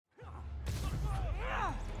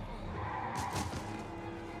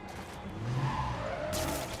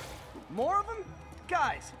more of them?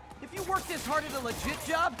 Guys, if you worked this hard at a legit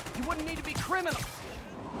job, you wouldn't need to be criminals.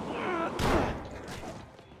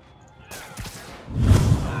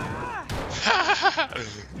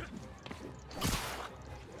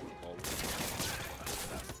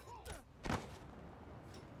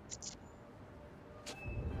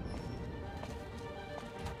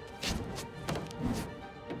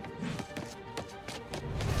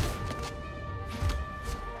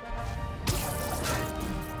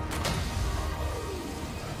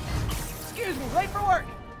 Excuse me, late for work.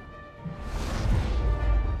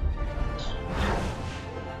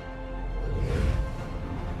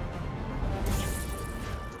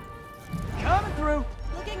 Coming through.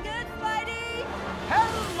 Looking good, Spidey!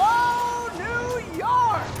 Hello, New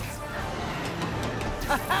York!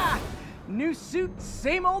 Haha! New suit,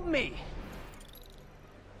 same old me.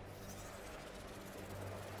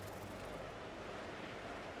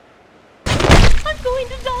 I'm going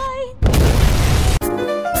to die!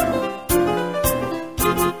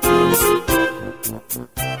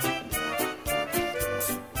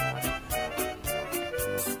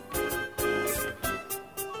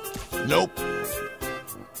 Nope.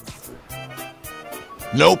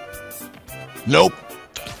 Nope. Nope.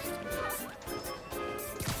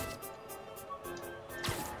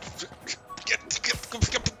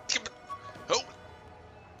 Oh.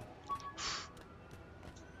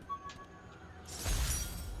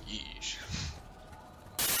 Yeesh.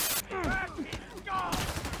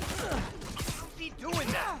 Keep doing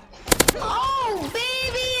that. Oh,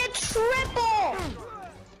 baby, a triple!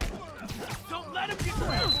 Don't let him get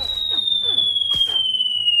around.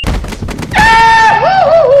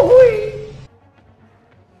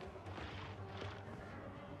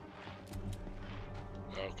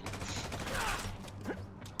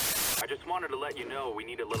 I just wanted to let you know we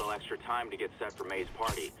need a little extra time to get set for May's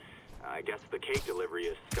party. I guess the cake delivery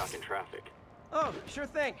is stuck in traffic. Oh, sure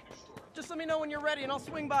thing. Just let me know when you're ready and I'll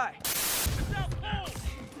swing by. Not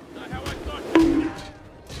how I thought.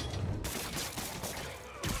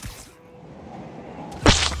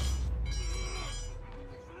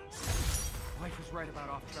 Wife was right about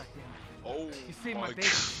off-track damage. Oh, You saved my baby,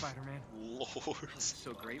 Spider-Man. Lord.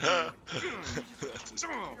 So great. That is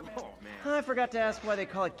I forgot to ask why they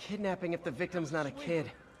call it kidnapping if the victim's not a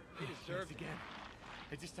kid. They deserve again.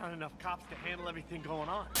 There just aren't enough cops to handle everything going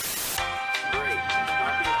on. Great.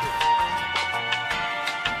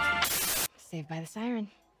 Saved by the siren.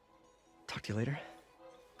 Talk to you later.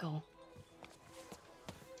 Go.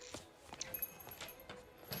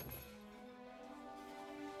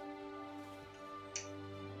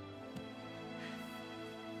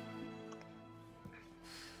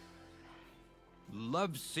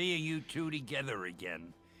 Love seeing you two together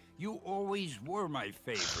again. You always were my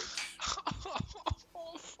favorites.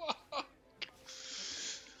 Oh, fuck.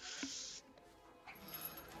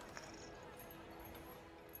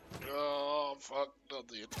 Oh, fuck. Not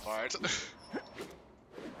the part.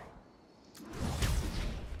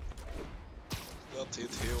 Dat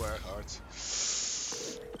hit heel erg hard.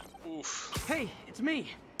 Oef. Hey, it's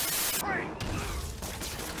me.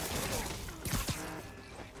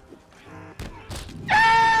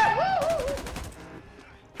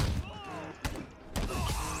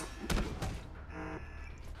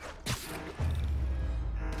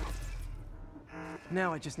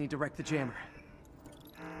 Now I just need to wreck the jammer.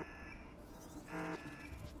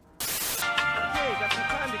 Okay, got some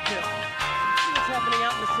time to kill. See what's happening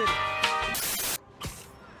out in the city.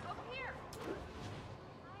 Over here!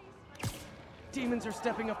 Demons are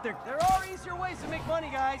stepping up there. There are easier ways to make money,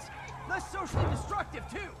 guys. Less socially destructive,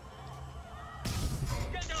 too.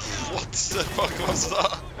 What the fuck was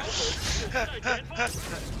that?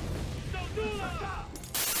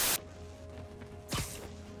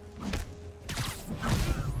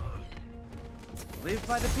 Live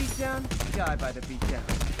by the beatdown, die by the beatdown.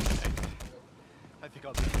 I think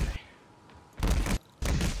I'll be okay.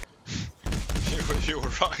 You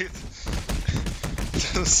were right.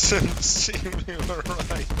 Doesn't seem you were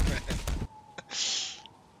right, man.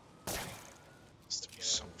 Must be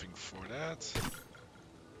something for that.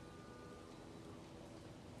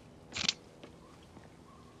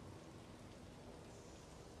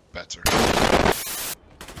 Better.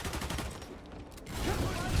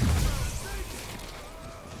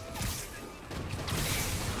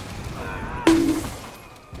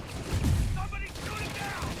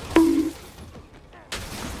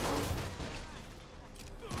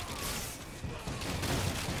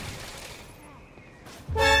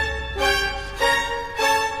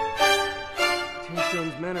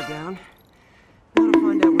 Tombstone's men are down. Now to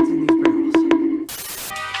find out what's in these barrels.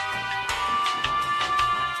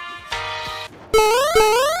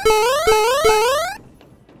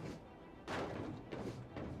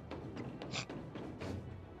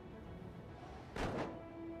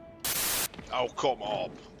 Oh, come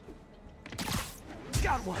on.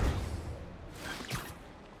 Got one.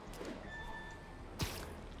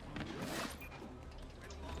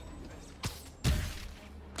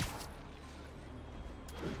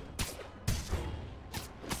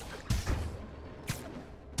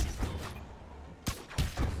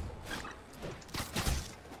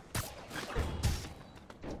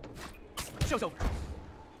 Show's over.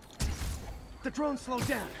 The drone slowed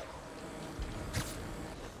down.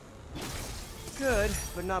 Good,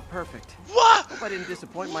 but not perfect. What? Hope I didn't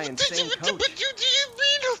disappoint my insane What coach. do you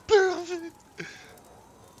mean of perfect?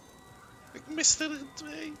 Ik miste er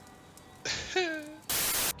 2.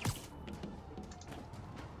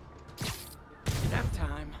 Nap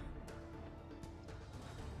time.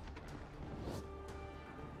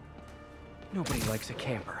 Nobody likes a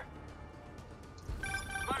camper.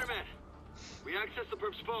 Spider-Man, we accessed the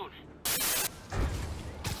perp's phone.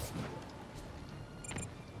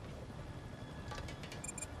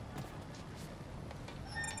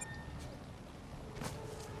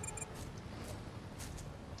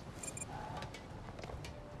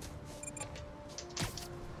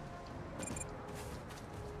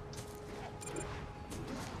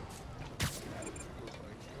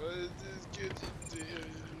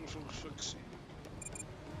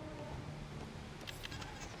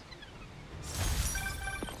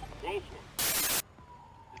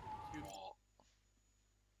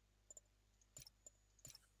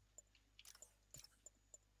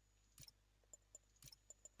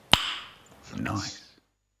 Nice.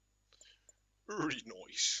 Really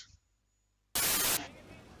nice.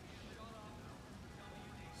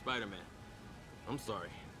 Spider-Man, I'm sorry.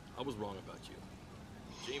 I was wrong about you.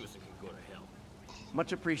 Jameson can go to hell.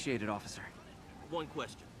 Much appreciated, officer. One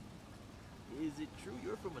question. Is it true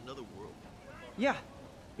you're from another world? Yeah,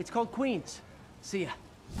 it's called Queens. See ya.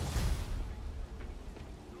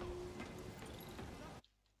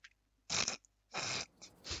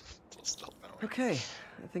 Okay,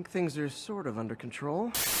 I think things are sort of under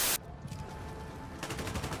control.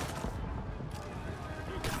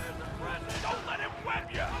 Don't let him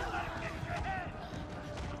web you!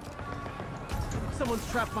 Someone's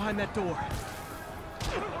trapped behind that door.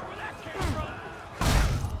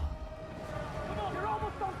 You're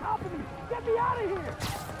almost on top of me! Get me out of here!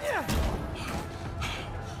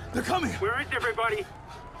 They're coming! Where is everybody?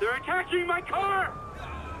 They're attacking my car!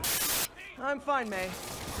 I'm fine, May.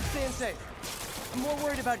 Staying safe. I'm more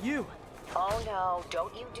worried about you. Oh no,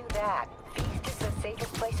 don't you do that. Feast is the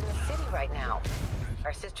safest place in the city right now.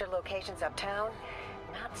 Our sister locations uptown,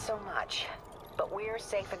 not so much. But we're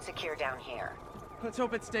safe and secure down here. Let's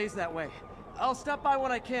hope it stays that way. I'll stop by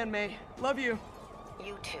when I can, May. Love you.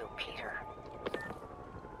 You too, Peter.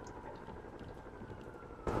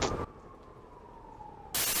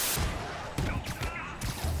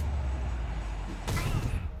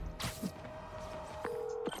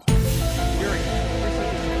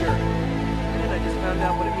 Found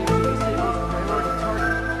out what it means to be Satan's priority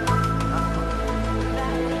target. Not fun.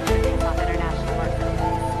 It's off international work for the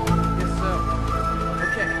police. Guess so.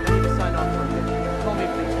 Okay, I need to sign off for a minute. Call me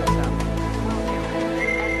if things go south. Will do.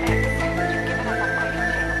 And thanks. You've given us a fighting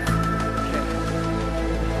chance.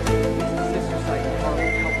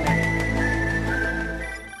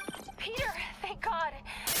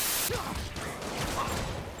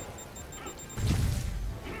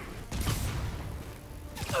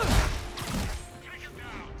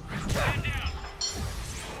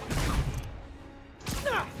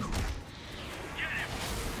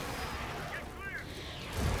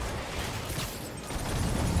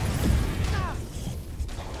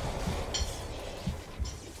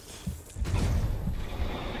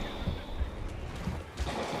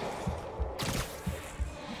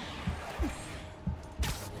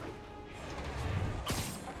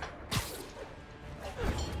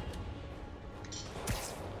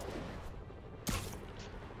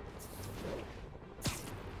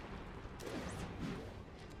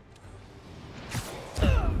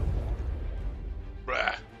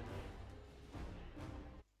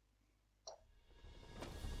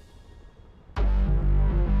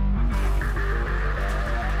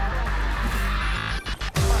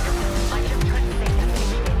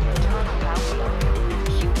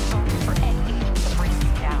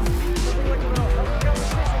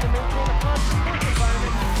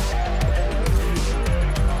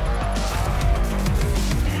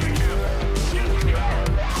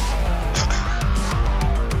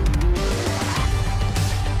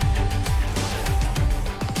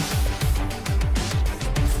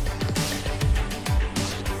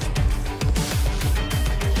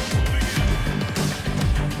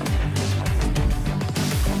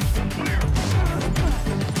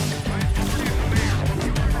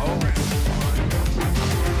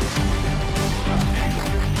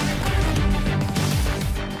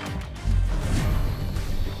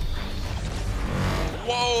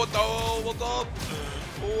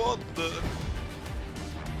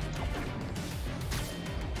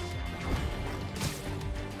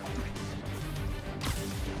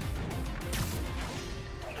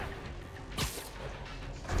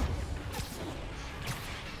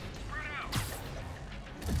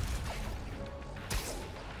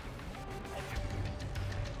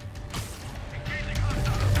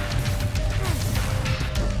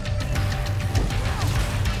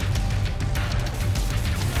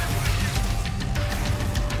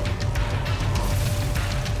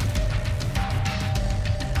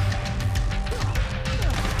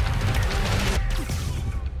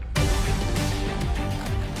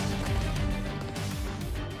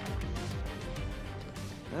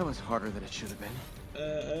 harder than it should have been.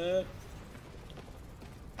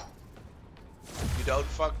 You don't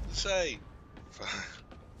fucking say.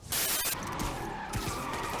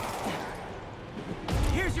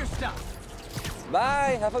 Here's your stuff.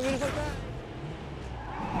 Bye. Have a beautiful time.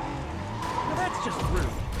 Now that's just rude.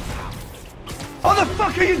 What the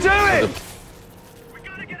fuck are you doing?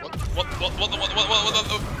 What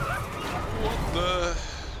the?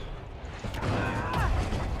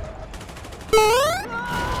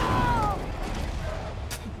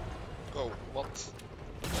 Oh, what?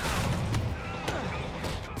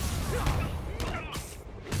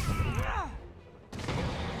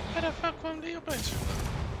 Where the fuck kwam die opeens?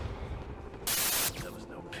 That was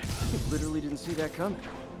no pity. Literally didn't see that coming.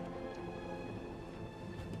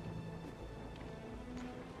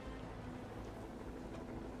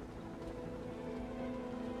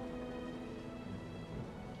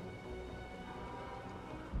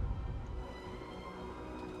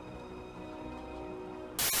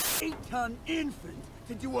 Eight-ton infant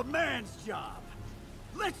to do a man's job.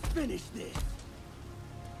 Let's finish this.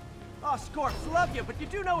 Ofcourse, love you, but you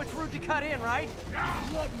do know it's rude to cut in, right?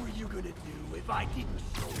 What were you gonna do if I didn't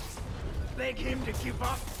show it? Beg him to give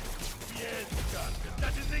up? Yes, Doctor,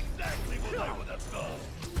 that is exactly what I would have done.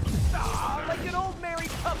 Ah, like an old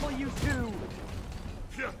married couple, you two.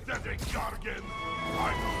 Pathetic jargon.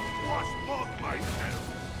 I will wash both myself.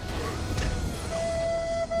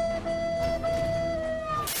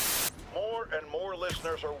 More and more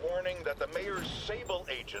listeners are warning that the mayor's sable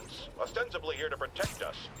agents, ostensibly here to protect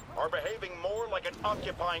us, are behaving more like an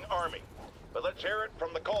occupying army. But let's hear it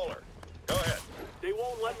from the caller. Go ahead. They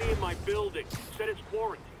won't let me in my building. Said it's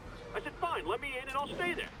quarantine. I said, fine, let me in and I'll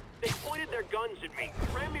stay there. They pointed their guns at me,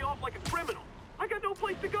 ran me off like a criminal. I got no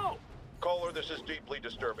place to go. Caller, this is deeply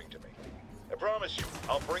disturbing to me. I promise you,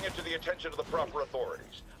 I'll bring it to the attention of the proper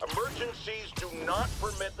authorities. Emergencies do not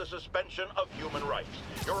permit the suspension of human rights.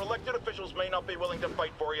 Your elected officials may not be willing to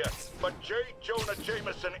fight for you, but J. Jonah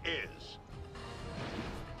Jameson is.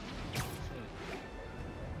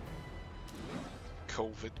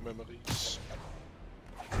 COVID memories.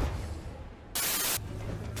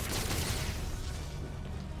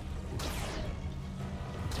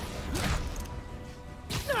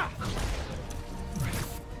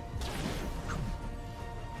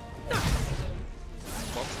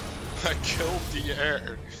 I killed the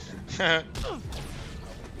air.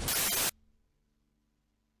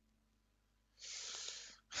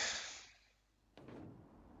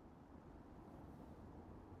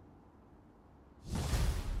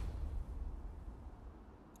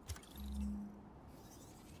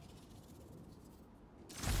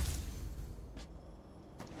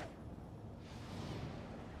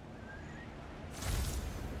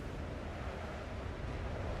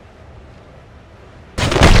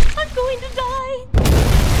 I'm going to die.